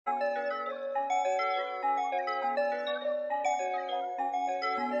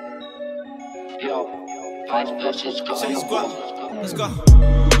Let's go.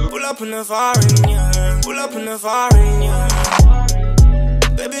 Pull up in the foreign, yeah. Pull up in the foreign, yeah.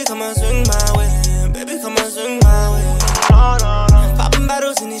 Baby, come and swing my way. Baby, come and swing my way. Popping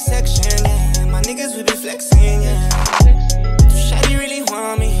bottles in this section, yeah. My niggas will be flexing, yeah. Shawty really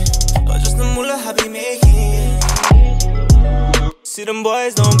want me, or just the moolah I be making, yeah. See them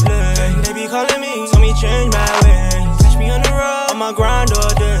boys don't play. They be calling me, so me change my ways. Catch me on the road, on my grind all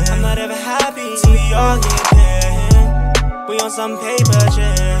day. I'm not ever happy till we all get paid. We on some paper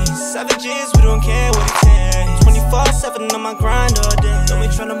chase. Savages, we don't care what it takes. 24/7 on my grind all day. Don't be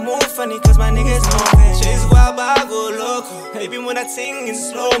tryna move funny cause my niggas don't pay. Chase wild, but I go local. Baby, when I sing in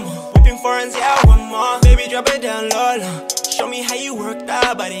slow-mo. Whipping foreigns, yeah, one more. Baby, drop it down low. Show me how you work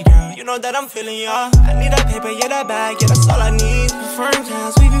that body, girl. You know that I'm feeling ya. I need that paper, yeah, that bag, yeah, that's all I need. Foreign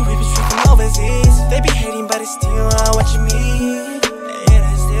times, we be whipping straight from overseas. They be hating, but it's still watching me. Yeah,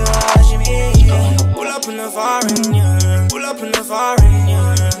 they still watching me. Pull up in the foreign, yeah. Pull up in the foreign,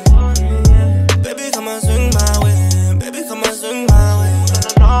 yeah. Baby, come and swing my way. Baby, come and swing my way.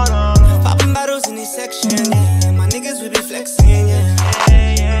 Popping bottles in this section, yeah. My niggas will be flexing,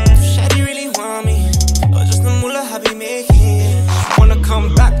 yeah. Shawty really want me, or just the moolah I be making, yeah. Wanna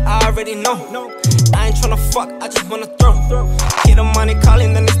come back, I already know. I ain't tryna fuck, I just wanna throw. Get the money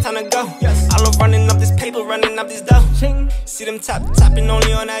calling, then it's time to go. I love running up this paper, running up this dough. See them tapping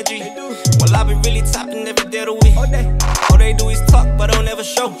only on IG. Well, I be really tapping every day of the week. All they do is talk, but don't ever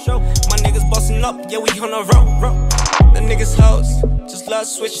show. My niggas bossing up, yeah, we on the road. The niggas hoes, just love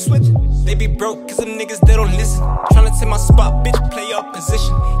switching. They be broke, cause them niggas, they don't listen. Tryna take my spot, bitch, play your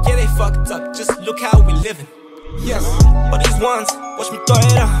position. Yeah, they fucked up, just look how we living. Yes, but these ones, watch me throw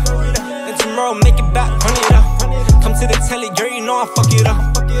it up. And tomorrow make it back, run it up. Come to the telly, girl, you know I fuck it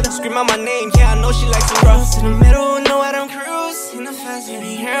up. Scream out my name, yeah, I know she likes it rough. In the middle, know I don't cruise. In the fast,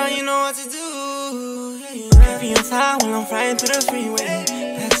 baby girl, you know what to do. Can't be on time while I'm flying through the freeway.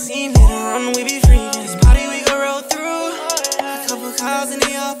 Backseat, later on, we be free. This party we gon' roll through. A couple cars in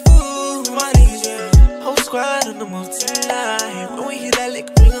the Apple. My niggas, yeah. Whole squad on the move tonight. When we hit that lick,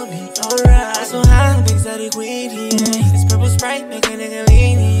 we gon' be alright. I'm so high, big zaddy queen, yeah. This purple Sprite make a nigga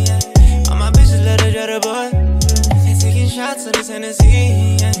lean, yeah. All my bitches let her jet a boy. They taking shots of this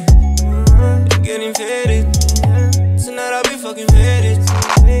Hennessy, yeah. Getting faded. Tonight I'll be fucking faded.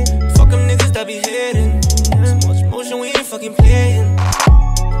 Fuck them niggas that be hating. So much motion, we ain't fucking playing.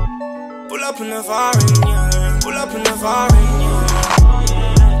 Pull up in the foreign, yeah. Pull up in the foreign, yeah.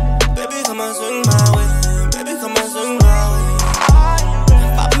 Baby, come and swing my way. Baby, come and swing my way.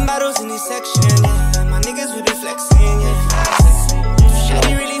 Popping bottles in this section, yeah. My niggas will be flexing, yeah.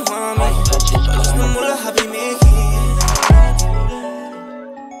 Shawty really want me, just the moolah I be making.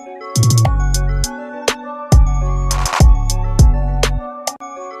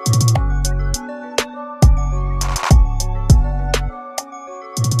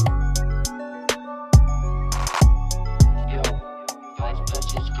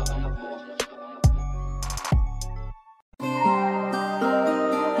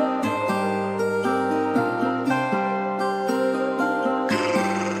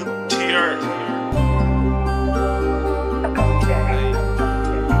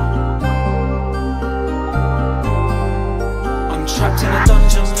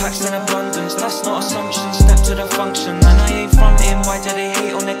 In abundance, that's not assumption. Step to the function, and I ain't fronting. Why do they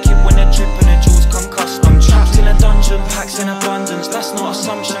hate on the kid when the drip and the jewels come custom? Trapped in a dungeon, packs in abundance, that's not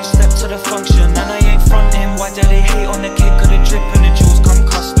assumption. Step to the function, and I ain't fronting. Why do they hate on the kid? Cause the drip and the jewels come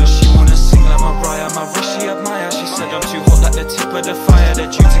custom. She wanna sing like Mariah, my wrist she admire. She said I'm too hot like the tip of the fire.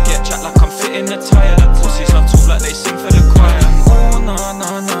 They're due to get jacked like I'm fitting the tire. The pussies love talk like they sing for the choir. Oh nah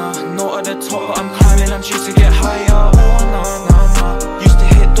nah nah, not at the top but I'm climbing. I'm due to get higher. Oh nah nah nah, used to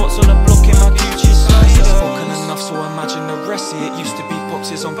hit dots on the block in my Gucci slider. Spoken enough, so imagine the rest. See, it used to be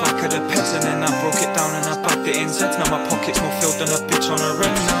boxes on back of the pets, and then I broke it down and I bagged it in Zeds. Now my pocket's more filled than a bitch on a rep.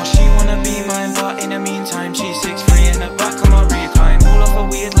 Now she wanna be mine, but in the meantime G63 in the back of my recline. All off a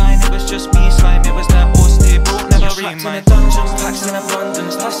weird line, it was just me slime. It was that austere brought, never read my dungeon, packs in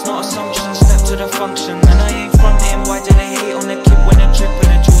abundance, that's not assumption. Step to the function, and I ain't fronting. Why do they hate on the kid when the drip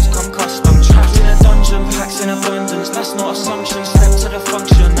and the jewels come custom? Trapped in a dungeon, packs in abundance, that's not assumption. Step to the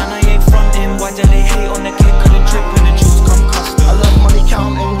function, and I ain't fronting. Why do they hate on the kid? Cause the drip and the jewels come custom. I love money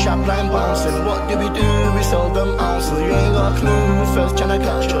counting, trap line bouncing. What do? We sell them ounces. You ain't got a clue. First tryna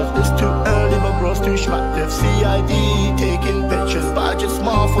catch us. It's too early, but bro's too schmacked. CID taking pictures, but I just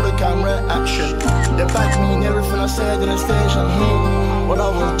smile for the camera action. They back me in everything I said in the station. What I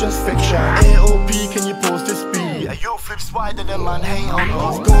was just fiction. AOP, can you post this beat? A yo flips wider than man hate on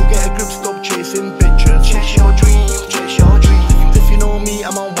us. Go get a grip, stop chasing bitches. Chase your dreams, chase your dreams. If you know me,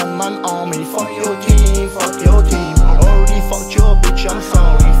 I'm a one-man army. Fuck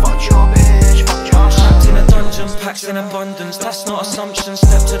assumption,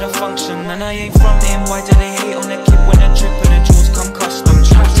 step to the function. And I ain't frontin', why do they hate on the kid when they're drippin'? The jewels come custom.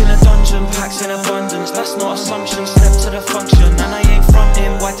 Trapped in a dungeon, packs in abundance. That's not assumption, step to the function. And I ain't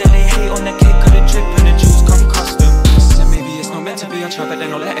frontin', why do they hate on the kid? Cause the drippin', the jewels come custom. Said maybe it's not meant to be, I try but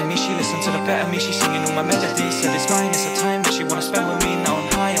they're not letting me. She listen to the better me, she singing all my melodies. Said it's fine, it's a time that she wanna spend with me. Now I'm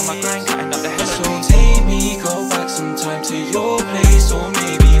high on my grind, cutting up the hell. So take me, go back sometime to your place. Or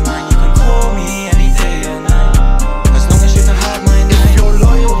maybe mine, you can call me any day or night. As long as you can have mine. If you're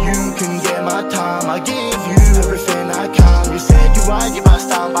loyal, you can get my time. I give you everything I can. You said you ride, you might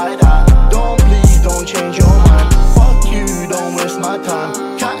stand by that. Don't change your mind. Fuck you, don't waste my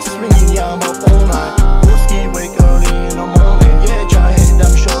time. Cats ringing, yeah, I'm up all night. Whiskey, wake early in the morning. Yeah, try to hit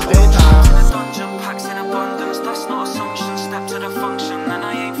them short daytime. In a dungeon, packs in abundance. That's not assumption, step to the function. And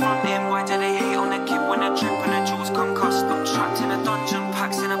I ain't frontin', why do they hate on the kid when they're drippin'? The jewels come custom. Trapped in a dungeon,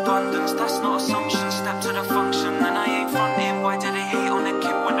 packs in abundance. That's not assumption, step to the function. And I ain't frontin', why do they hate on the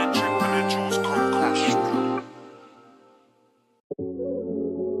kid when they're drippin'? The jewels come custom.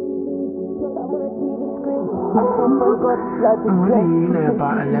 I'm really in there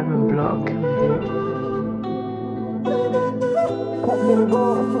about 11 block. Captain go,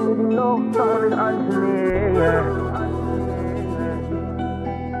 I already know someone is onto me, yeah.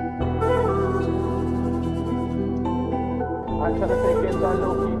 I'm trying to take it down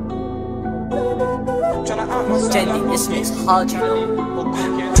low-key. Jenny, this makes hard, you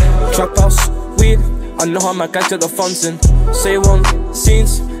know. Trap house, weed, I know how my guys get the funds in. Say one,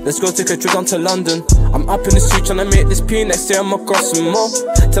 scenes, let's go take a trip down to London. I'm up in the street tryna make this P, next day I'm across some more.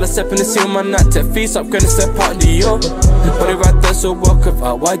 Till I step in the scene with my night, take feast up, gonna step out in the yard. Body right there, so walk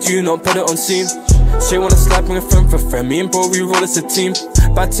about, why do you not put it on scene? She wanna slap me a friend for friend, me and bro we roll as a team.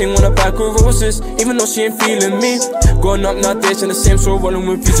 Bad ting wanna bag with roses, even though she ain't feeling me. Growing up nowadays in the same soul, rolling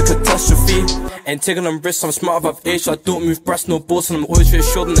with views of catastrophe. Ain't taking on risks, I'm smart above age, so I don't move brass, no balls, and I'm always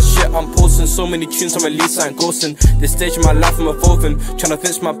reassured on the shit I'm posting. So many tunes I'm releasing, I ain't ghosting. This stage of my life I'm evolving, trying to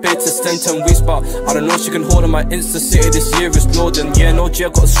finish my bed to extend 10 weeks, but I don't know if she can hold on. My Insta city this year is loading. Yeah, no G, I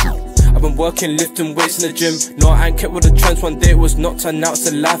got a I've been working, lifting weights in the gym. No, I ain't kept with the trends, one day it was not turned out,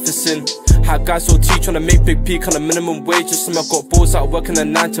 so life is sin. Had guys so T trying to make big peak on a minimum wage. Just some I got balls out working a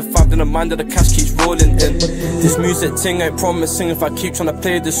 9 to 5, then the mind of the cash keeps rolling in. This music ting ain't promising if I keep trying to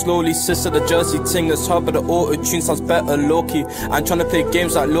play this slowly. Sister, the Jersey ting is hard, but the auto-tune sounds better low-key. I'm trying to play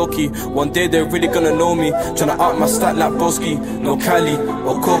games like Loki, one day they're really gonna know me. Trying to up my stat like Broski, no Cali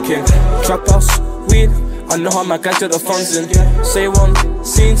or cocaine. Trap house, weed, I know how my guys get the funds in. Say one,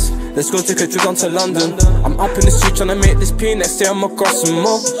 scenes, let's go take a trip down to London. I'm up in the street trying to make this P, next day I'm across some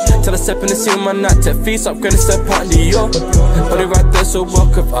more. Till I step in the scene with my night, take feast up, gonna step out in the yard. Body right there, so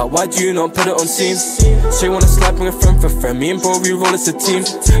walk about, why do you not put it on scene? She wanna slap me a friend for friend, me and bro we roll as a team.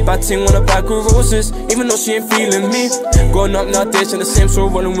 Bad ting wanna bag with roses, even though she ain't feeling me. Growing up nowadays in the same soul,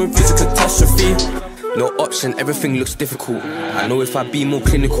 rolling with views of catastrophe. No option, everything looks difficult. I know if I be more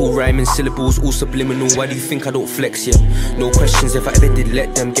clinical, rhyming syllables, all subliminal. Why do you think I don't flex yet? No questions, if I ever did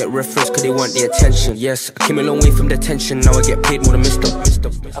let them get reference, cause they want the attention. Yes, I came a long way from detention, now I get paid more than Mr.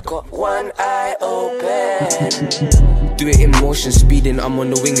 I got one eye open. Do it in motion, speeding, I'm on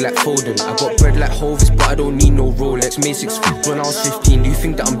the wing like Foden. I got bread like Hovis, but I don't need no Rolex. Made 6 feet when I was 15, do you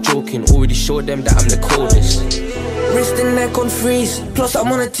think that I'm joking? Already showed them that I'm the coldest. Wrist and neck on freeze, plus I'm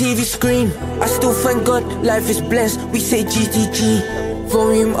on a TV screen. I still thank God, life is blessed, we say GTG.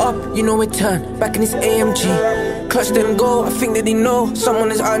 Volume up, you know it turn, back in this AMG. Clutch then go, I think that they know,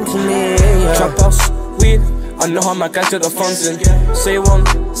 someone is onto me, yeah. Trap house, weed, I know how my guys get the funds in. Say one,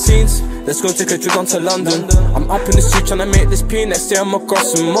 scenes, let's go take a trip down to London. I'm up in the street trying to make this P, next day I'm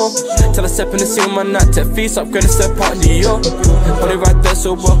across some more. Till I step in the scene with my night, take feast up, gonna step out in the yard. Body right there,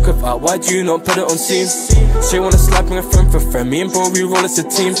 so walk about, why do you not put it on scene? She wanna slap me a friend for friend, me and bro we roll as a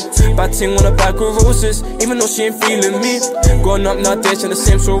team. Bad ting wanna bag with roses, even though she ain't feeling me. Growing up nowadays in the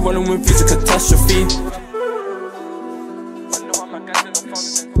same soul, rolling with views of catastrophe. I know how my guys get the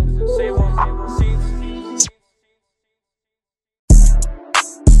funds in. Say one, scenes.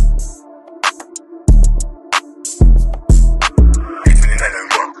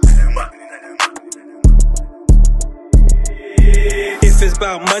 If it's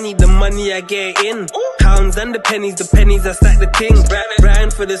about money, the money I get in. Pounds and the pennies I stack the ting.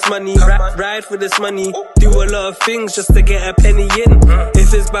 Ride for this money, ride for this money. Do a lot of things just to get a penny in.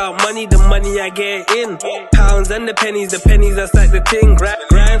 If it's about money, the money I get in. Pounds and the pennies I stack the ting.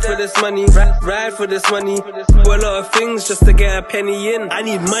 Ride for this money, ride for this money. Do a lot of things just to get a penny in. I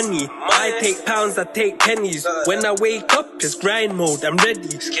need money, I take pounds, I take pennies. When I wake up it's grind mode, I'm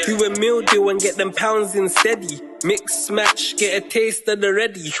ready. Do a meal deal and get them pounds in steady. Mix, match, get a taste of the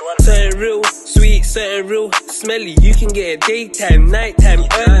ready. Certain real sweet, certain real smelly. You can get it daytime, nighttime,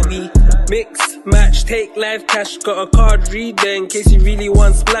 early. Mix, match, take live cash. Got a card reader in case you really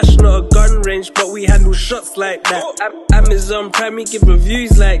want splash. Not a gun range, but we handle shots like that. Amazon Prime, we give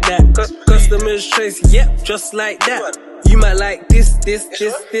reviews like that. Customers choice, yep, just like that. You might like this,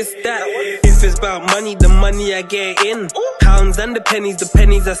 that. If it's about money, the money I get in. Pounds and the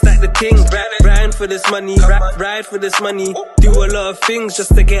pennies I stack the ting. Grind for this money, ride for this money. Do a lot of things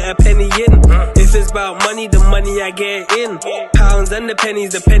just to get a penny in. If it's about money, the money I get in. Pounds and the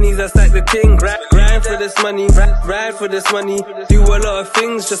pennies I stack the ting. Grind for this money, ride for this money. Do a lot of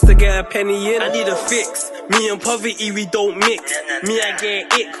things just to get a penny in. I need a fix. Me and poverty, we don't mix. Me, I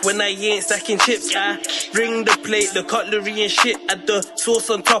get ick when I ain't stacking chips. I bring the plate, the cutlery and shit. Add the sauce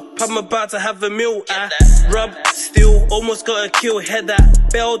on top, I'm about to have a meal. I rub, still, almost got a kill. Head that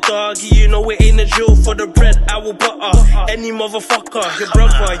bell dog, you know it ain't a drill. For the bread, I will butter any motherfucker. Your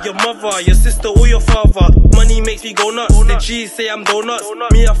brother, your mother, your sister or your father. Money makes me go nuts, the G's say I'm donuts.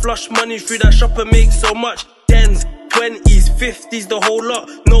 Me, I flush money through that shop and make so much. 10s, 20s, 50s, the whole lot.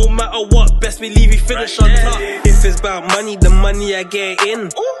 No matter what, best believe we finish on top. If it's about money, the money I get in.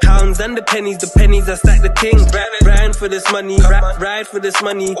 Pounds and the pennies I stack the ting. Grind for this money, ride for this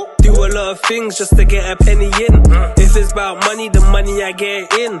money. Do a lot of things just to get a penny in. If it's about money, the money I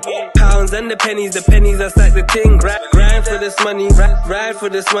get in. Pounds and the pennies I stack the ting. Grind for this money, ride for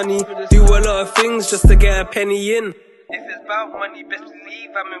this money. Do a lot of things just to get a penny in. If it's about money, best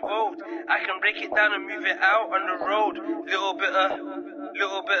believe I'm involved. I can break it down and move it out on the road. Little bit of,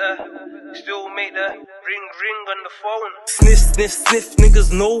 still make the ring on the phone. Sniff,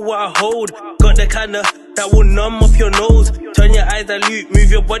 niggas know what I hold. Got the kinda that will numb up your nose. Turn your eyes dilute, move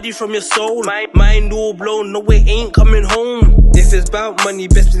your body from your soul. Mind all blown, no it ain't coming home. If it's about money,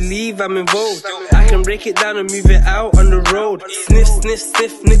 best believe I'm involved. I can break it down and move it out on the road. Sniff,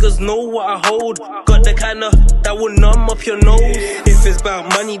 niggas know what I hold. Got the kinda that will numb up your nose. If it's about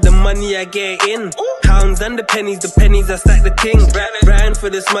money, the money I get in. Pounds and the pennies I stack the ting. Grind for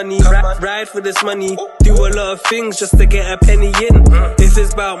this money, ride for this money. Do a lot of things just to get a penny in. If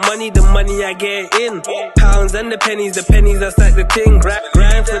it's about money, the money I get in. Pounds and the pennies I stack the ting.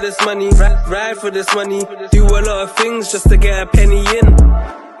 Grind for this money, ride for this money. Do a lot of things just to get a penny in.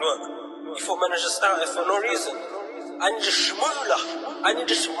 You thought man was just out there for no reason. I need just shmoola. I need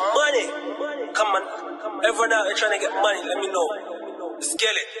just money. Come on, everyone out there trying to get money, let me know. Let's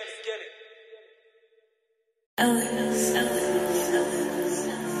get it.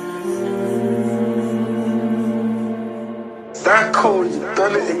 That code, you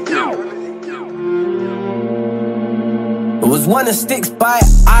done it again. It was one of sticks by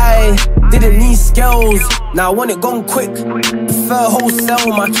I didn't need scales. Now I want it gone quick. Prefer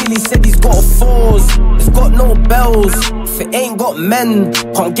wholesale. My killie said he's got a fours. It's got no bells. If it ain't got men,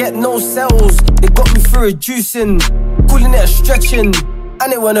 can't get no cells. They got me through a juicing, calling it a stretching.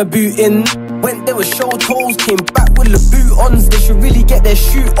 And they wanna boot in. Went there with show toes, came back with the boot ons. They should really get their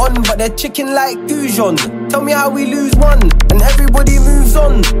shoot on, but they're chicken like Goujon. Tell me how we lose one, and everybody moves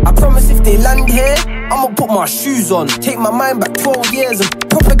on. I promise if they land here, I'ma put my shoes on. Take my mind back 12 years and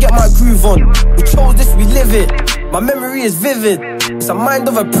proper get my groove on. We chose this, we live it. My memory is vivid. It's a mind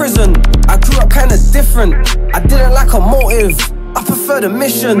of a prison. I grew up kinda different. I didn't like a motive. I prefer the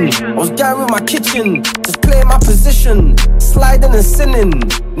mission. I was going with my kitchen, just playing my position, sliding and sinning.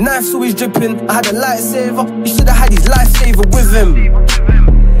 Knives always dripping. I had a lightsaber. You should've had his lifesaver with him.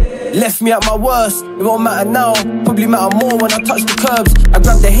 Left me at my worst. It won't matter now. Probably matter more when I touch the curbs. I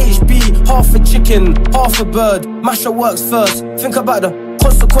grabbed the HB, half a chicken, half a bird. Masher works first. Think about the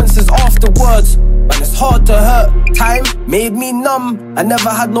consequences afterwards. Man, it's hard to hurt. Time made me numb. I never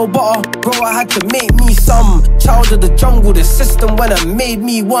had no butter. Bro, I had to make me some. Child of the jungle, the system when it made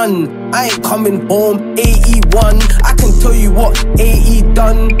me one. I ain't coming home, AE1. I can tell you what AE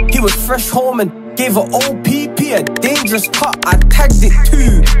done. He was fresh home and gave a OPP a dangerous cut. I tagged it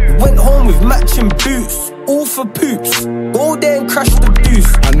too. Went home with matching boots, all for poops. Go there and crash the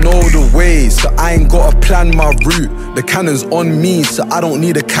deuce. I know the way, so I ain't gotta plan my route. The cannon's on me, so I don't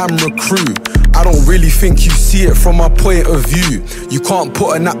need a camera crew. I don't really think you see it from my point of view. You can't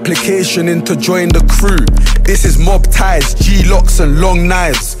put an application in to join the crew. This is mob ties, G-locks and long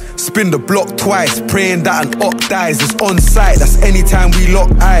knives. Spin the block twice, praying that an op dies. It's on sight, that's anytime we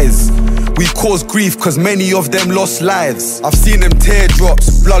lock eyes. We cause grief cause many of them lost lives. I've seen them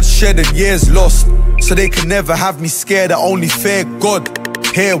teardrops, blood shed and years lost. So they can never have me scared, I only fear God.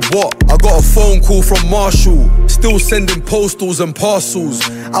 Hear what? I got a phone call from Marshall, still sending postals and parcels.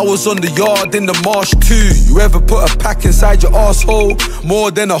 I was on the yard in the marsh too. You ever put a pack inside your asshole?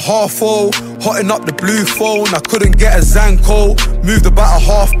 More than a half full. Hotting up the blue phone, I couldn't get a Zanko. Moved about a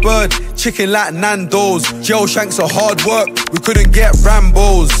half bird, chicken like Nando's. Gel shanks are hard work, we couldn't get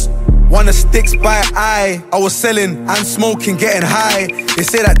Rambos. Wanna sticks by eye, I was selling and smoking, getting high. They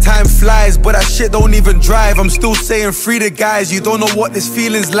say that time flies, but that shit don't even drive. I'm still saying free the guys, you don't know what this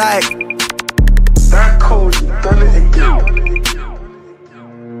feeling's like. That cold, done it again.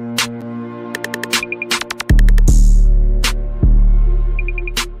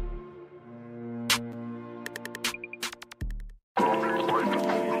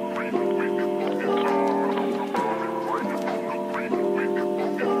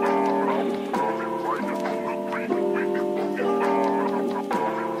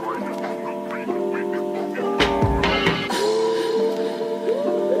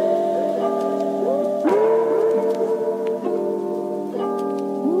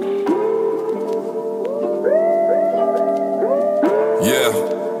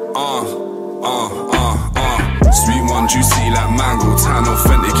 Sweet one, juicy like mango. Tan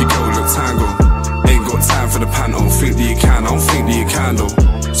authentic, your girl look tango. Ain't got time for the panto. Think that you can, I don't think that you can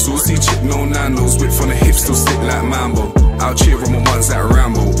though. Saucy chick, no Nando's. Whip on the hips, still stick like Mambo. Out cheer on my ones like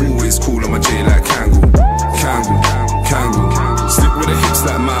Rambo. Always cool on my J like Kangol. Kangol, Kangol. Stick with the hips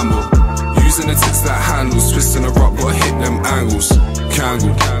like Mambo. Using the tits like handles. Twisting the rock, gotta hit them angles.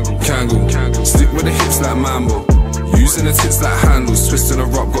 Kangol, Kangol. Stick with the hips like Mambo. Using the tits like handles, twisting a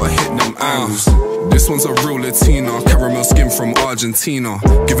rock, gotta hit them angles. This one's a real Latina, caramel skin from Argentina.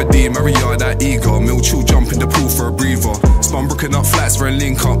 Give a D, Maria, that ego. Mill chill, jump in the pool for a breather. Spun brooking up flats for a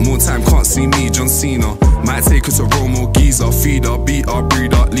link up. More time, can't see me, John Cena. Might take her to Rome or Giza. Feed her, beat her,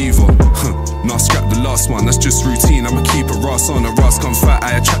 breed her, leave her. Nah, scrap the last one, that's just routine. I'ma keep a Ross on, a Ross come fat.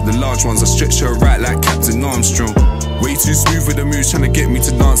 I attract the large ones, I stretch her right like Captain Armstrong. Way too smooth with the moves, trying to get me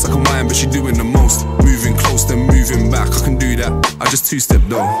to dance like a man, but she doing the most. Moving close, then moving back, I can do that, I just two-step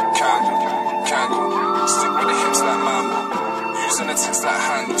though. Kangol, stick with the hips like Mambo. Using the tits like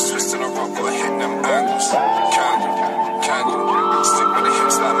handles, twisting a rock, gotta hit them angles. Kangol, stick with the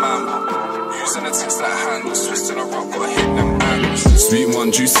hips like Mambo. Using the tits like handles, twisting a rock, gotta hit them angles. Sweet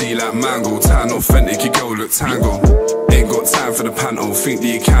one, juicy like mango. Tan authentic, your girl look tango. Ain't got time for the panto. Think that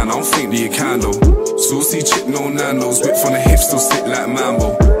you can, I don't think that you can though. Saucy chick, no Nando's. Whip on the hips, still stick like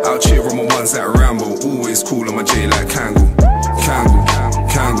Mambo. Out cheer on my ones like Rambo. Always cool on my J like Kangol.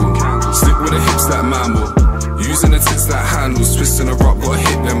 Kangol. Stick with the hips like Mambo. Using the tits like handles. Twisting a rock, gotta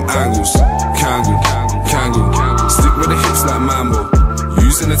hit them angles. Kangol. Stick with the hips like Mambo.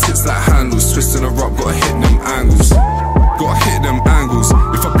 Using the tits like handles. Twisting a rock, gotta hit them angles. Gotta hit them angles.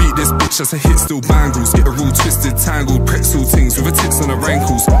 If I beat this bitch, that's a hit, still bangles. Get her all twisted, tangled, pretzel things with her tits on her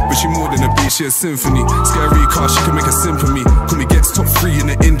ankles. But she more than a beat, she a symphony. Scary car, she can make a simp for me. Call me gets top 3 in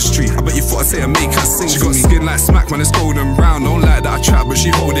the industry. I bet you thought I'd say I make her sing. She got skin like smack, man, it's golden brown. Don't like that I trap, but she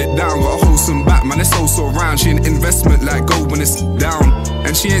hold it down. Got a wholesome back, man, it's also round. She an investment like gold when it's down.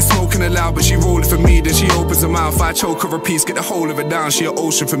 And she ain't smoking aloud, but she roll it for me. Then she opens her mouth, I choke her a piece, get the whole of it down. She an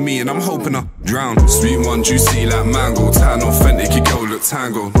ocean for me, and I'm hoping I drown. Sweet one, juicy like mango. Tan authentic, your girl look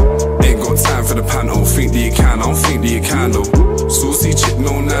tango. Ain't got time for the panto. Think that you can, I don't think that you can though. Saucy chick,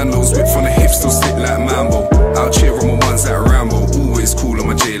 no Nando's. Whip on the hips, still stick like Mambo. Out cheer on my ones like Rambo. Always cool on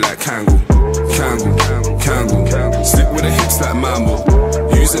my J like Kangol. Kangol. Stick with the hips like Mambo.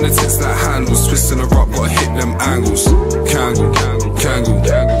 Using the tits like handles. Twisting a rock, gotta hit them angles. Kangol.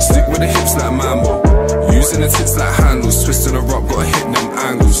 Stick with the hips like Mambo. Using the tits like handles. Twisting a rock, gotta hit them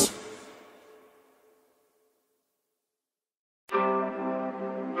angles.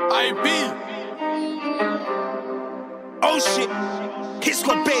 IB. Oh shit, hit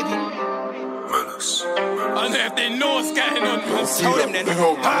squad baby. Menace. I don't know if they know what's going on. Tell them then.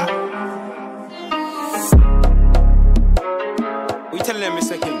 What you telling them a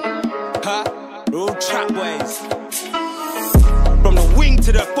second? Huh? We're all trap boys. From the wing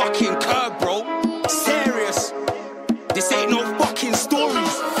to the fucking curb, bro. Serious. This ain't no fucking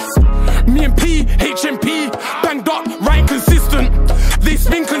stories. Me and P, HMP, banged up, right consistent. They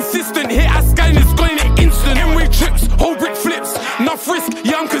spin consistent, hit our sky and it's going in instant. M-way trips, whole brick flips, enough risk,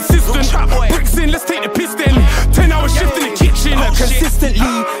 yeah I'm consistent. Bricks in, let's take the piss then. 10-hour shift in the kitchen.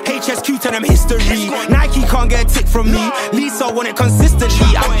 Consistently, HSQ to them history. Nike can't get a tick from me. Lisa want it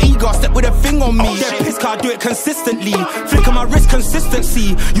consistently. I'm eager, step with a thing on me. Their piss car, do it consistently. Flick on my wrist,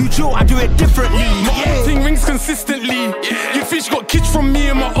 consistency. You drill, I do it differently. My O2 rings consistently. Your fish got kids from me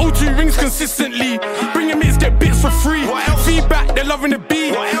and my O2 rings consistently. Bring your mates, get bits for free. Feedback, they're loving the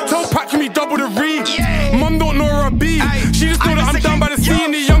beat. Tell Pat, can we double the read? Mum don't know where I be. She just know that I'm down by the scene.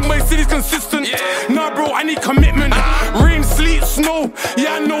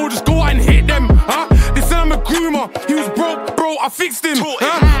 He was broke, bro, I fixed him.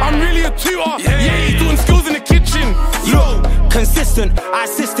 I'm really a tutor. Yeah, he's doing skills in the kitchen. Yo, consistent. I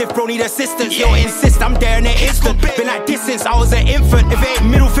assist if bro need assistance. Yo, insist, I'm there in an instant. Been like this since I was an infant. If it ain't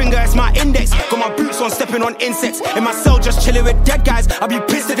middle finger, it's my index. Got my boots on, stepping on insects. In my cell, just chilling with dead guys. I'll be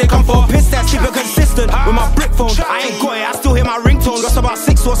pissed if they come for a piss test. Keep it consistent with my brick phone. I ain't got it, I still hear my ringtone. Lost about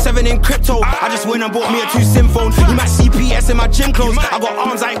 6 or 7 in crypto. I just went and bought me a 2-SIM phone. You might see PS in my gym clothes. I got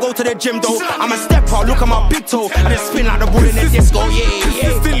arms, I ain't go to the gym though. I'm a stepper, look at my big toe. I just spin like the ball in the disco, yeah.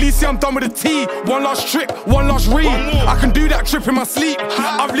 Consistently, see I'm done with the T. One last trick, one last read. I can do that trip in my sleep.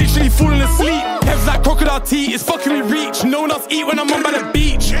 I've literally fallen asleep. Heads like crocodile teeth, it's fucking me reach. No one else eat when I'm on by the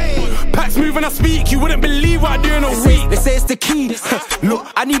beach. Packs move when I speak, you wouldn't believe what I do in a week. They say it's the key. Look,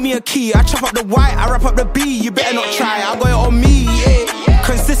 I need me a key. I chop up the white, I wrap up the B. You better not try, I got it on me, yeah.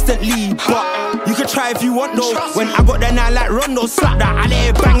 Consistently, but you can try if you want though. When I got that 9 like Rondo, slap that, I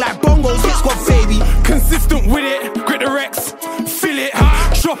let it bang like bongos. Let's go, baby. Consistent with it, grit the Rex, feel it,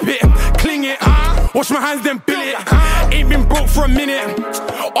 drop it, cling it, wash my hands then bill it. Ain't been broke for a minute,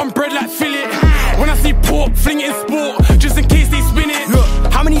 on bread like fillet. When I see pork, fling it in sport, just in case they spin it.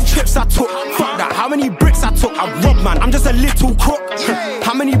 Look, how many trips I took, fuck that. How many bricks I took, I robbed man, I'm just a little crook.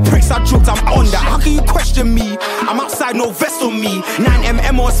 How many bricks I joked, I'm on that. How can you question me? I'm outside, no vest on me.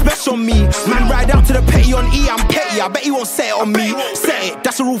 9mm or special on me. Man ride out to the petty on E, I'm petty. I bet he won't set it on me. Set it,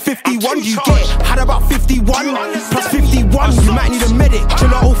 that's a rule 51 you get. Had about 51 plus 51. You might need a medic,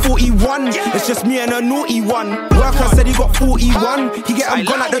 Gelato 41. It's just me and a naughty one. Worker said he got 41. He get him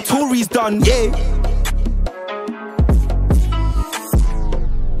gone like the Tories done, yeah.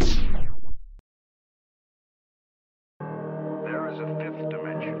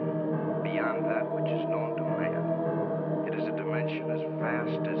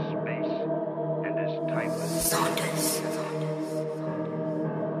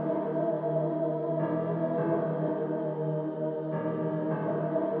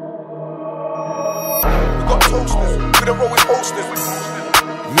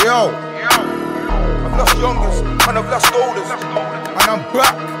 Yo, I've lost youngest and I've lost oldest, and I'm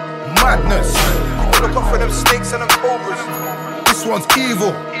back, madness. You look up for them snakes and them cobras. This one's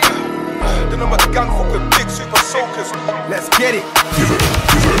evil. Then I'm a gang fuck with big super soakers. Let's get it.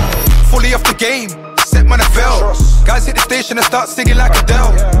 Fully off the game, set man a fell. Guys hit the station and start singing like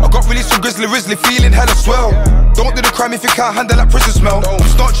Adele. I got released from Grizzly Rizzly, feeling hella swell. Don't do the crime if you can't handle that prison smell. I'm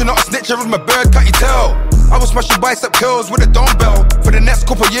staunching out a snitcher with my bird, can't you tell? I was smashing bicep curls with a dumbbell. For the next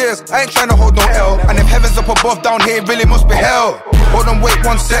couple years, I ain't trying to hold no L. And if heaven's up above, down here really must be hell. Hold on, wait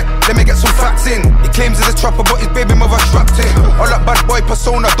 1 sec, let me get some facts in. He claims he's a trapper, but his baby mother strapped him. All that bad boy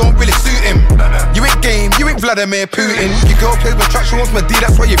persona don't really suit him. You ain't game, you ain't Vladimir Putin. Your girl plays my track, she wants my D,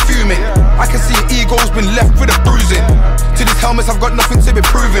 that's why you're fuming. I can see your ego's been left with a bruising. To these helmets, I've got nothing to be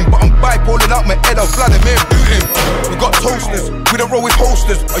proving, but I'm bipolar out my head, I'm Vladimir Putin. We got toasters, we don't roll with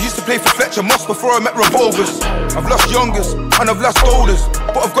holsters. I used to play for Fletcher Moss before I met revolvers. I've lost youngest and I've lost oldest,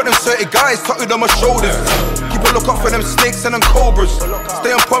 but I've got them 30 guys tucked on my shoulders. Keep a look out for them snakes and them cobras.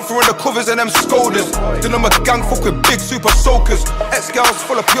 Stay on point for undercovers and them scolders. Then I'm a gang fuck with big super soakers. Ex-gals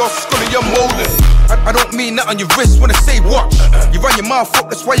full of pure scully and molders. I don't mean that on your wrist when I say watch. You run your mouth up,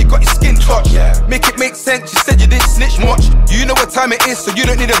 that's why you got your skin touched. Make it make sense, you said you didn't snitch much. You know what time it is, so you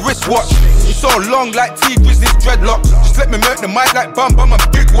don't need a wristwatch. It's all long like T-Grizzly's dreadlocks. Just let me murk the mic like Bam Bam and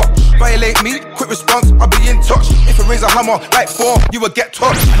Big Watch. Violate me, quick response, I'll be in touch. If I raise a hammer like 4, you will get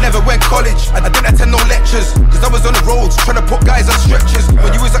touched. I never went college, I didn't attend no lectures, cause I was on the roads trying to put guys on stretchers.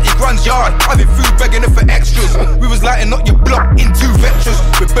 When you was at your grand's yard, having food begging it for extras. We was lighting up your block in 2 vectors.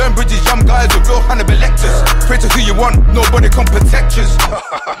 We burn bridges, young guys with real Hannibal Lecters. Pray to who you want, nobody can protect us.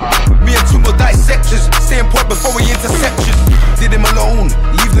 Me and 2 more dissectors, staying point before we intercept you. Did him alone,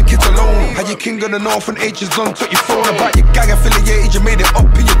 leave the kids alone. Had your king of the north and H's done, took your phone. About your gang affiliated, you made it up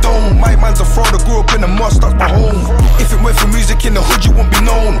in your dome. My man's a fraud, I grew up in the mud, that's my home. If it went for music in the hood, you wouldn't be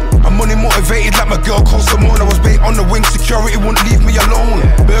known. I'm money motivated like my girl called Simone. I was bait on the wing, security wouldn't leave me alone.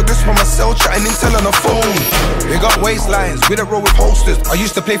 Burgers from my cell, chatting intel on the phone. They got waistlines, we don't roll with holsters. I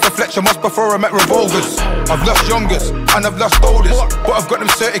used to play for Fletcher Moss before I met revolvers. I've lost youngest and I've lost oldest, but I've got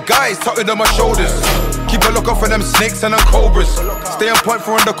them 30 guys tucked on my shoulders. Keep a look out for them snakes and them cobras. Stay on point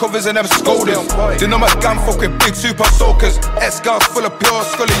for undercovers and them scolders. Then I'm a gang fuck with big super soakers. Ex-gals full of pure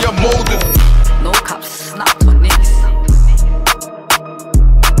scully and molders. No cops, snapped on niggas.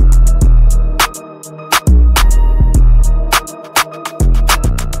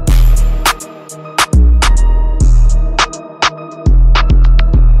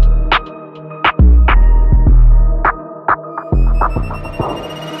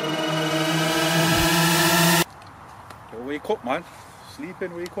 Wake up, man. Sleeping.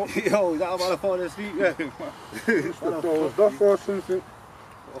 sleeping, wake up. Yo, that man falling asleep, yeah. That's for something.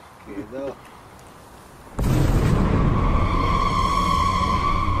 Okay, no.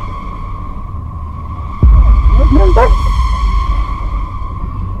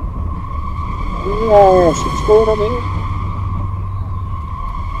 Oh, what's going on here?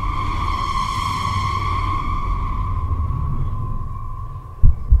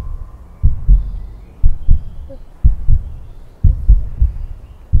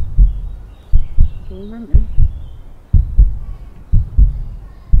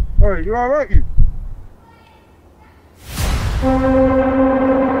 Alright, you alright, you?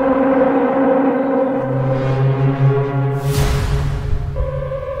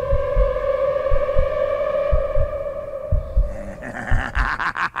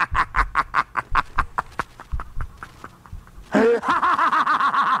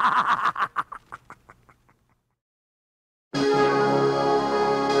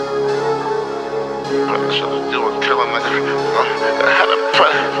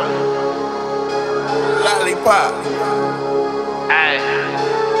 Lollipop.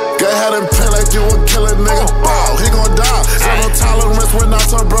 Go ahead and play like you a killer nigga. Bow, he gon' die. Zero tolerance when I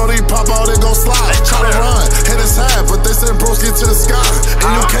turn Brody pop out, they gon' slide. Try to run, hit his head, but they send broski to the sky.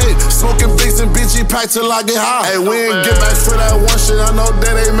 In UK, smoking beats and BG pack till I get high. Hey, we ain't get back for that one shit, I know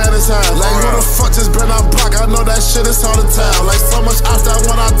that ain't mad as hell. Like, who the fuck just been our block? I know that shit is hard to tell. Like, so much ice that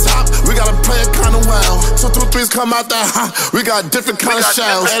when I top, we gotta play it kinda well. 2, 2, 3s come out that hot, we got different kind of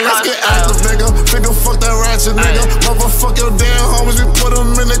shells. Hey, let's get active, nigga. Figure fuck that ratchet, nigga. Motherfuck your damn homies, we put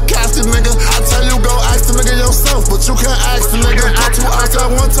them in the casket, nigga. I tell you go ask the nigga yourself, but you can't ask the nigga. Got 2 ice at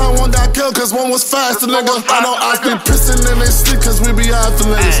one time, one got killed cause one was faster, nigga. I know ice be pissing in they sleep cause we be after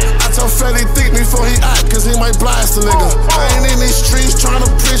niggas. I tell Freddy think me before he act cause he might blast a nigga. I ain't in these streets trying to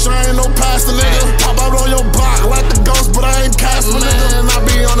preach, I ain't no pastor, nigga. Pop out on your block like the ghost, but I ain't Casper, nigga. And I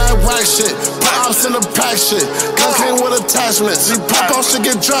be on that whack shit, put ops in the pack shit. Gun came with attachments, see pop out shit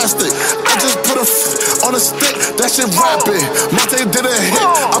get drastic. I just put a on a stick, that shit rapid. Monte did a hit,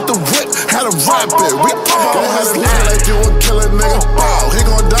 out the whip, had a rapid. We pop out his line like you a killer nigga. Bow, he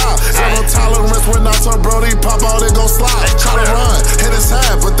gon' die. Zero tolerance when I turn Brody pop out, they gon' slide. Try to run, hit his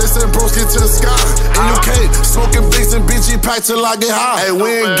head, but they send broski to the sky. In UK, smoking beats and BG pack till I get high. Hey,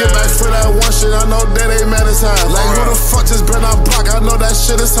 we ain't get back for that one shit, I know that ain't mad as hell. Like, who the fuck just been our block? I know that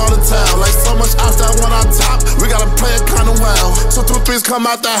shit is hard to tell. Like, so much ice that when I top, we gotta play it kinda well. So 2, 3s come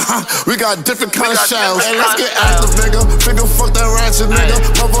out that hot, we got different kind of shells. Hey, let's get active, nigga. Figure fuck that ratchet, nigga.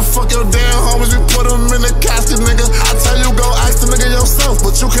 Motherfuck your damn homies, we put them in the casket, nigga. I tell you go ask the nigga yourself,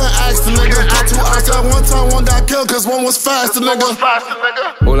 but you can't ask the nigga. Got 2 ice at one time, one got killed cause one was faster, nigga.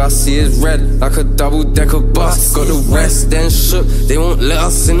 All I see is red, like a double-decker bus. Got the rest, then shook, they won't let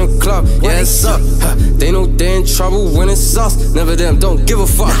us in the club. Yeah, it's up, they know they in trouble when it's us. Never them, don't give a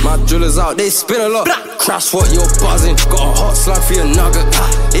fuck. My drillers out, they spin a lot. Crash what you're buzzing, got a hot slide for your nugget.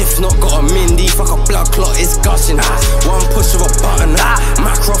 If not, got a Mindy, fuck a blood clot, it's gushing. One push of a button,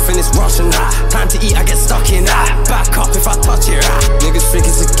 Macroff and it's rushing. Time to eat, I get stuck in. Back up if I touch it. Niggas think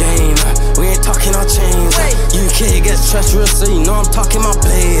it's a game, we ain't tucking our chains. UK gets treacherous, so you know I'm tucking my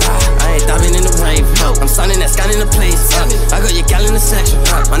blade. I ain't diving in the rave, I'm standing there scanning the place. I got your gal in the section,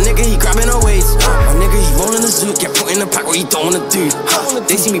 my nigga he grabbing her waist. My nigga he rolling the zoot, get put in the pack what you don't wanna do.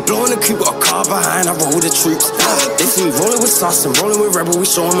 They see me blowing the coupe, got a car behind, I roll with the troops. They see me rolling with sus and rolling with rebel, we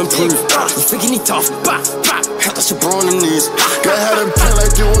show them improve. You thinking he tough, that's your bro on the news. Go ahead and play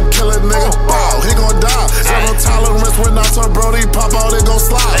like you a killer nigga. Bow, he gon' die. Zero tolerance when I turn Brody pop out, they gon'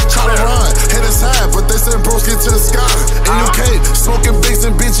 slide. Try to run, hit his head, but they send broski to the sky. In UK, smoking beats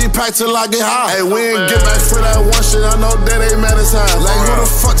and BG pack till I get high. Hey, we ain't get back for that one shit, I know that ain't mad as hell. Like, who the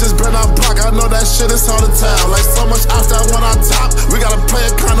fuck just been our block? I know that shit is hard to tell. Like, so much ice that when I top, we gotta play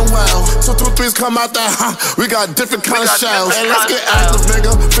it kinda well. So 2, 3s come out that hot, we got different kind of shells. Hey, let's get active,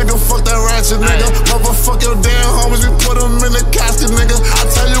 nigga. Figure fuck that ratchet, nigga. Motherfuck your damn homies, we put them in the casket, nigga. I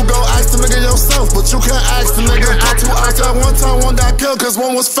tell you go ask the nigga yourself, but you can't ask the nigga. Got 2 ice at one time, one got killed cause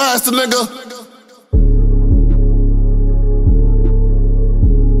one was faster, nigga.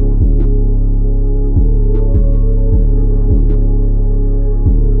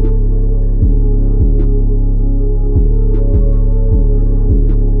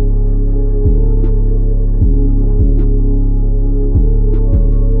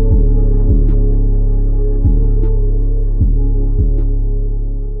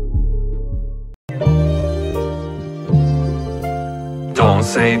 Don't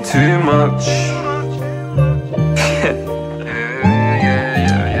say too much.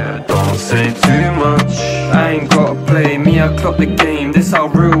 Don't say too much. I ain't gotta play me, I clock the game. This how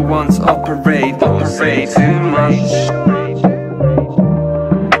real ones operate. Don't say too much.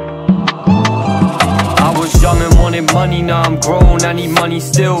 wanted money, now I'm grown, I need money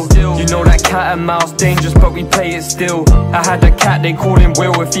still. You know that cat and mouse, dangerous but we play it still. I had a cat, they call him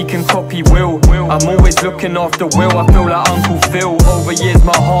Will, if he can copy Will. I'm always looking after Will, I feel like Uncle Phil. Over years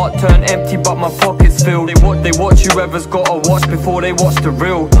my heart turned empty but my pockets filled. They watch whoever's gotta watch before they watch the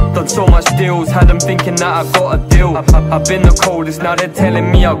real. Done so much deals, had them thinking that I got a deal. I've been the coldest, now they're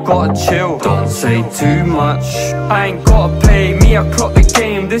telling me I gotta chill. Don't say too much, I ain't gotta play. Me, I clock the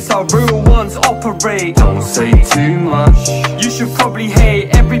game, this how real ones operate. Don't say too much, you should probably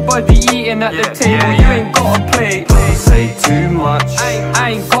hate. Everybody eating at the table, you ain't gotta play. Don't say too much,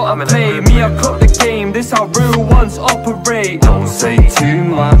 I ain't gotta play. Me, I clock the game, this how real ones operate. Don't say too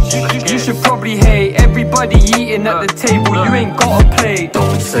much, you should probably hate. Everybody eating at the table, you ain't gotta play.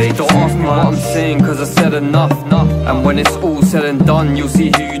 Don't ask me what I'm saying, cause I said enough. And when it's all said and done, you'll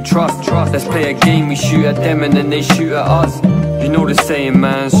see who you trust. Let's play a game, we shoot at them and then they shoot at us. You know the saying,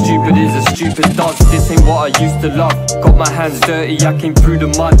 man, stupid is as stupid does. This ain't what I used to love. Got my hands dirty, I came through the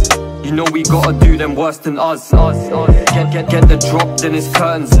mud. You know we gotta do them worse than us. Get the drop, then it's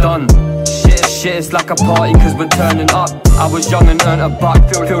curtains done. Shit, it's like a party cause we're turning up. I was young and earned a buck,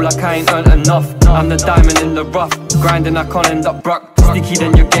 feel like I ain't earned enough. I'm the diamond in the rough, grinding I can't end up broke. Sticky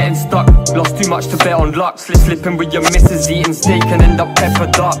then you're getting stuck, lost too much to bet on luck. Slipping with your missus, eating steak and end up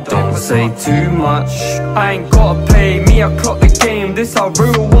peppered up. Don't say too much, I ain't gotta play. Me, I clock the game, this how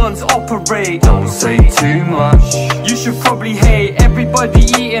real ones operate. Don't say too much, you should probably hate. Everybody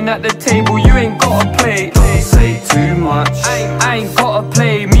eating at the table, you ain't gotta play. Don't say too much, I ain't gotta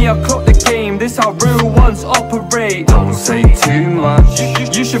play. Me, I clock the game, this how real ones operate. Don't say too much,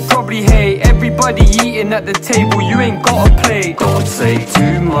 you should probably hate. Everybody eating at the table, you ain't gotta play. Don't say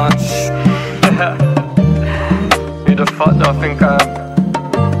too much. Who the fuck do I think I am?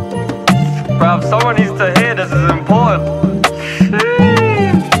 Bruv, someone needs to hear this, is important.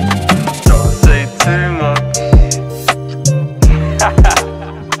 Don't say too much.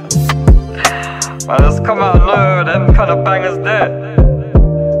 Man, let's come out of nowhere, them kind of bangers there.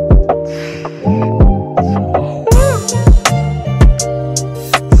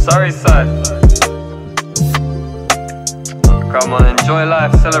 Sorry, side. Come on, enjoy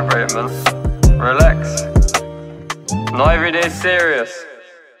life, celebrate, man. Relax. Not every day serious.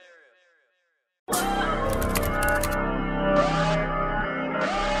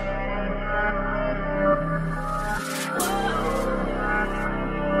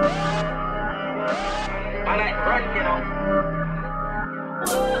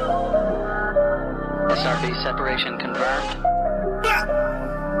 SRB separation confirmed.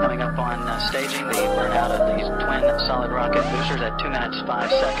 Coming up on staging the burnout of these twin solid rocket boosters at 2 minutes 5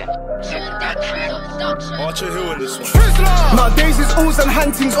 seconds. Archer Hill in this one. Nowadays it's alls and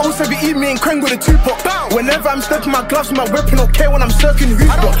huntings, also be eating me and Krang with a 2-pot. Whenever I'm stepping my gloves with my weapon, don't care when I'm circling who's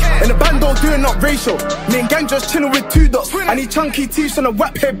block. And the band don't do it, not racial. Me and gang just chilling with 2 dots. I need chunky teeth on the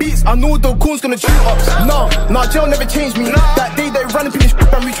whap hair beats. I know the corn's gonna shoot ups. Nah, jail never changed me. That day they ran up in this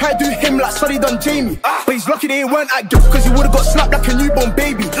and we tried to do him like Sully done Jamie. But he's lucky they weren't at guilt, cause he would've got slapped like a newborn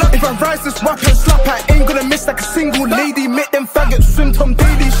baby. If I rise this whap and slap, I ain't gonna miss like a single lady. Make them faggots swim Tom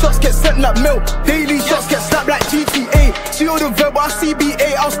Daily. Shots get sent like milk. Daily shots get slapped like GTA. See all the verb, I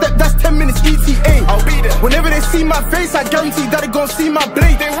CBA. I'll step, that's 10 minutes ETA. I'll be there. Whenever they see my face, I guarantee that they gon' see my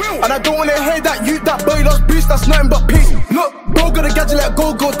blade. They will. And I don't wanna hear that you, that boy lost boost, that's nothing but pace. Look, bro got a gadget like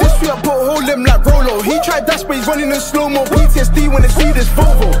go-go. This way I put a hole him like Rolo. He tried dash but he's running in slow-mo. PTSD when they see this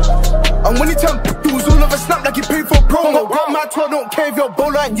Volvo. And when he turn dudes all over snap like he paid for promo. Got my 12, don't care if you're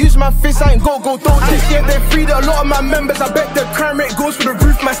bowler. I ain't use my face, I ain't go, don't. This year they freed a lot of my members. I bet the crime rate goes for the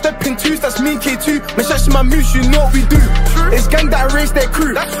roof. My step in twos, that's me K2. My shots my moves, you know what we do. It's gang that erased their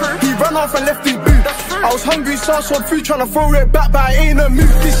crew. He ran off and left his boot. I was hungry, so I saw food, tryna throw it back, but I ain't a move.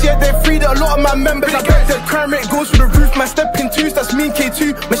 This year they freed a lot of my members. I bet the crime rate goes for the roof. My step in twos, that's me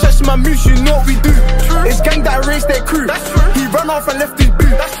K2. My shots my moves, you know what we do. It's gang that erased their crew. He ran off and left his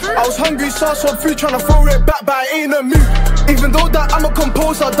boot. I was hungry, so I saw food, tryna throw it back, but I ain't a move. Even though that I'm a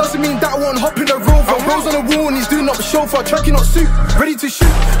composer, doesn't mean that I won't hop in a rover. Rose on the wall and he's doing up a chauffeur. Tracking up suit, ready to shoot.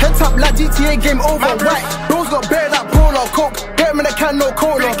 Head top like GTA, game over. Right, bros got better like Polar Coke. Get him in a can, no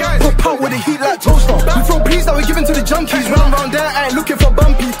cola. Pop out with the heat like toaster. We throw peas that we're giving to the junkies. When I'm round there, I ain't looking for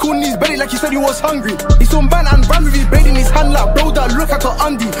bumpy. Calling his belly like he said he was hungry. He saw man and ran with his blade in his hand like bro that look like a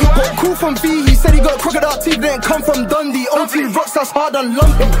undie. Got cool from V, he said he got crocodile teeth, didn't come from Dundee. OT rocks that's hard and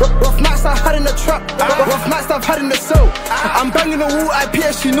lumpy. Rough nights I've had in the trap, rough nights I've had in the cell. I'm banging the wall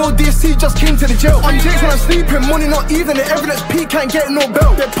IPS, you know DSC just came to the jail. On days when I'm sleeping, morning not even, the evidence peak can't get no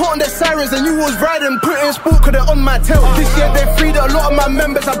bell. They put on their sirens and you was riding, put in sport cause they're on my tail. This year they freed a lot of my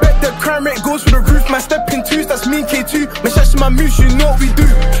members, I bet the crime rate goes for the roof. My step in twos, that's me K2. My shots my moves, you know what we do.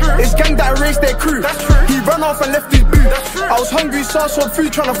 It's gang that erased their crew. He ran ran off and left his boot. I was hungry, so I saw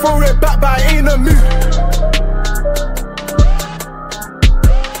food, tryna throw it back, but I ain't in a mood.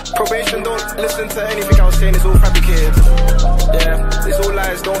 Probation, don't listen to anything I was saying, it's all fabricated. Yeah, it's all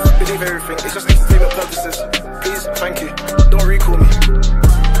lies, don't believe everything. It's just entertainment purposes. Please, thank you. Don't recall me.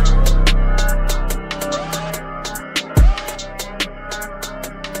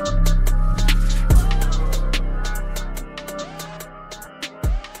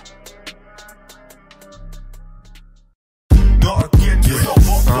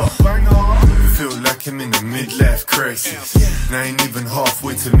 Feel like I'm in a midlife crisis. Now I ain't even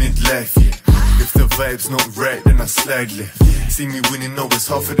halfway to midlife yet. If the vibe's not right, then I slide left. See me winning, no, it's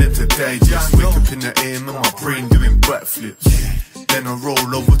hard for them to digest. Wake up in the AM and my brain doing backflips. Then I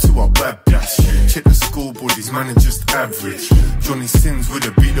roll over to our bad bitch. Check the scoreboard, these man are just average. Johnny Sins with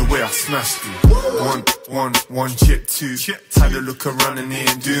a beat the way I smashed it. One, check two. Had a look around and they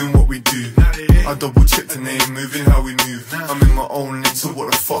ain't doing what we do. I double checked and they ain't moving how we move. I'm in my own lane, so what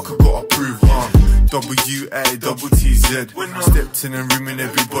the fuck I gotta prove? W-A-T-T-Z. Stepped in a room and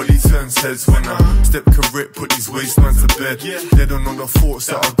everybody turns heads. When I step correct, put these wastemen to bed. They don't know the thoughts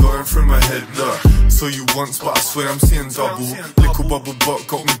that are going through my head. Look, saw you once, but I swear I'm seeing double. Little bubble butt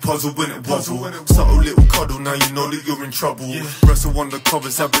got me puzzled when it wobble. Subtle little cuddle, now you know that you're in trouble. Wrestle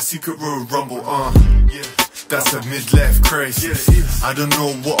undercovers, have a secret Royal Rumble. That's a midlife crisis. I don't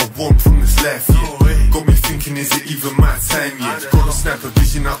know what I want from this life yet. Got me thinking, is it even my time yet? Got a sniper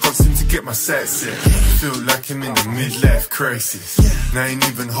vision, I can't seem to get my sights set. Feel like I'm in a midlife crisis. Now I ain't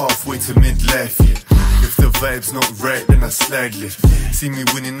even halfway to midlife yet. If the vibe's not right, then I slide lift. See me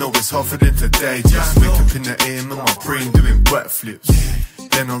winning, no, it's hard for them to digest. Wake up in the AM and my brain doing backflips.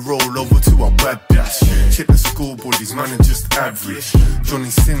 Then I roll over to our bad bitch. Check the scoreboard, these man are just average. Johnny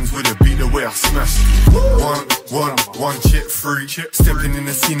Sins with a beat the way I smashed it. One, check three. Stepping in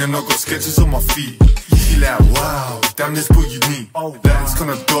the scene and I got sketches on my feet. She like, wow, damn this boy unique. That it's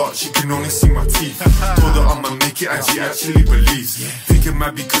kinda dark, she can only see my teeth. Told her I'ma make it and she actually believes. Think it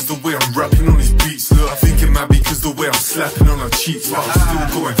might be cause the way I'm rapping on these beats. Look, I think it might be cause the way I'm slapping on her cheeks. But I'm still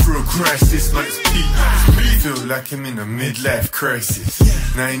going through a crisis, man, it's peak. Feel like I'm in a midlife crisis.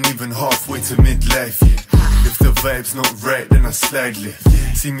 Now I ain't even halfway to midlife yet. If the vibe's not right, then I slide lift.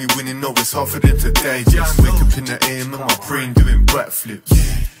 See me winning, no, it's hard for them to digest. Wake up in the AM and my brain doing backflips.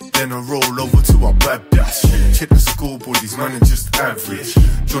 Then I roll over to our bad bitch. Check the scoreboard, these man are just average.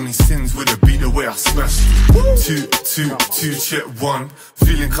 Johnny Sins with a beat the way I smashed it. Two, check one.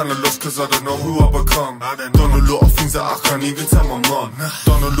 Feeling kinda lost cause I don't know who I become. Done a lot of things that I can't even tell my mum.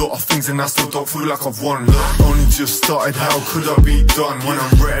 Done a lot of things and I still don't feel like I've won. Look, only just started, how could I be done? When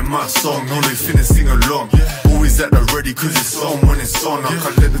I'm writing my song, no, they finna sing along. Always at the ready cause it's on when it's on. I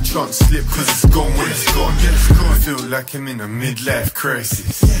can't let the chance slip cause it's gone when it's gone. I feel like I'm in a midlife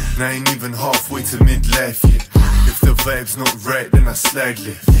crisis. Now I ain't even halfway to midlife yet. If the vibe's not right, then I slide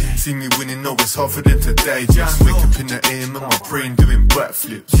lift. See me winning, no, it's hard for them to digest. Wake up in the AM and my brain doing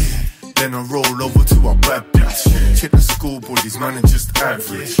backflips. Then I roll over to our bad bitch. Check the scoreboard, these man are just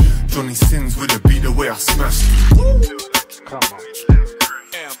average. Johnny Sins with a beat the way I smashed it. Come on.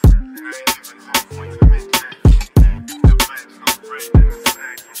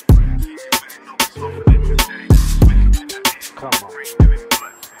 Come on.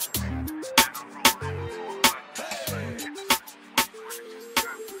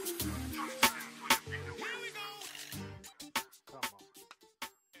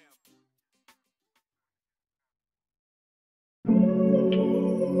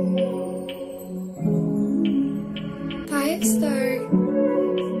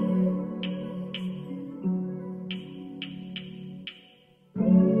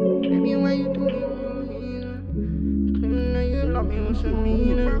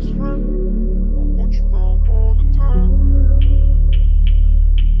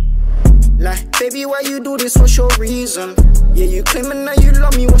 Like, baby, why you do this? What's your reason? Yeah, you claiming that you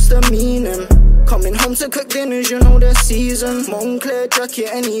love me, what's the meaning? Coming home to cook dinners, you know the season. Moncler jacket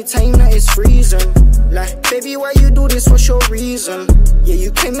anytime that it's freezing. Like, baby, why you do this? What's your reason? Yeah,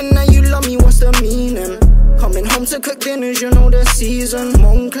 you claiming that you love me, what's the meaning? Coming home to cook dinners, you know the season.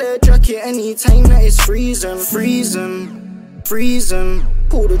 Moncler jacket anytime that it's freezing. Freezing.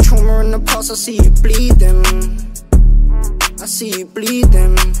 Pull the trauma in the past, I see you bleeding. I see you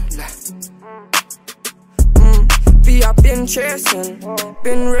bleeding. I've been chasing,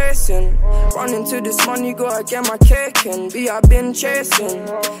 been racing. Running to this money, gotta get my cake in. I've been chasing,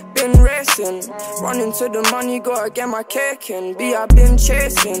 been racing. Running to the money, gotta get my cake in. I've been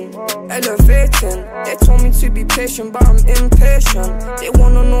chasing, elevating. They told me to be patient, but I'm impatient. They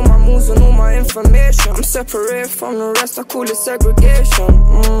wanna know my moves and all my information. I'm separated from the rest, I call it segregation.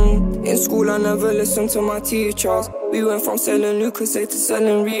 In school, I never listened to my teachers. We went from selling Lucozade to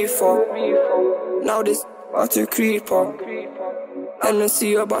selling reefer. Now this about to creep up.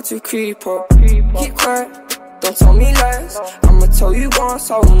 Hennessy about to creep up. Keep quiet, don't tell me lies. I'ma tell you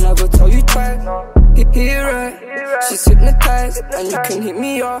once, I will never tell you twice. Hear it, she's hypnotized. And you can hit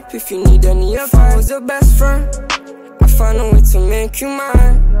me up if you need any advice. If I was your best friend, I'd find a way to make you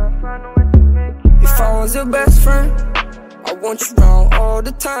mine. If I was your best friend, I want you around all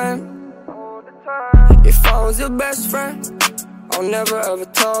the time. If I was your best friend, I'll never ever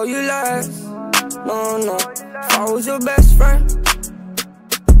tell you lies. No, no. If I was your best friend,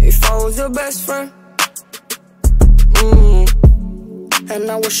 if I was your best friend. And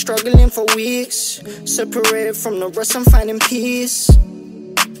I was struggling for weeks, separated from the rest, I'm finding peace.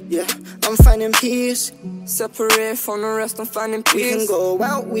 Yeah, I'm finding peace. Separated from the rest, I'm finding peace. We can go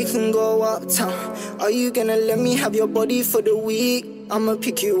out, we can go uptown. Are you gonna let me have your body for the week? I'ma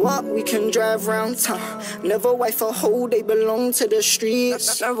pick you up, we can drive round town. Never wife a hoe, they belong to the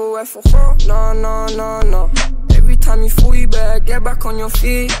streets. Never wife a hoe, no, no, no, no. Every time you fall, you better get back on your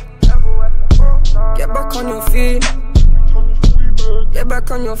feet. Get back on your feet. Get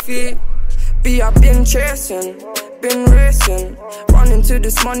back on your feet. I've been chasing, been racing. Running to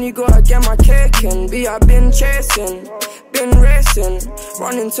this money, gotta get my cake in. I've been chasing, been racing.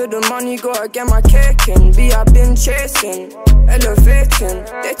 Running to the money, gotta get my cake in. I've been chasing, elevating.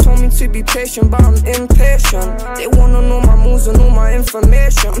 They told me to be patient, but I'm impatient. They wanna know my moves and all my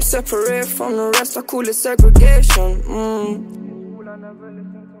information. I'm separated from the rest, I call it segregation.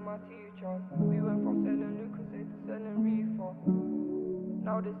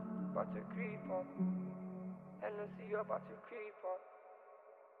 Now this about to creep up. Hennessy about to creep up.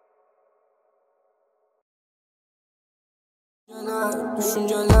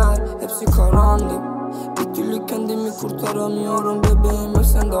 Düşünceler hepsi karanlık. Bir türlü kendimi kurtaramıyorum bebeğim ve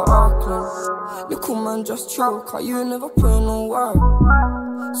sen de aklın. Look who man just choke, how you never put no work.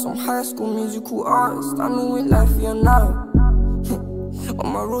 Some high school musical artist, I know it life here now.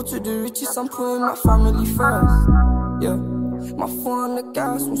 On my road to the riches, I'm putting my family first. Yeah. My foot on the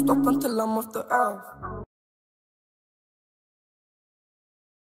gas, won't stop until I'm off the earth.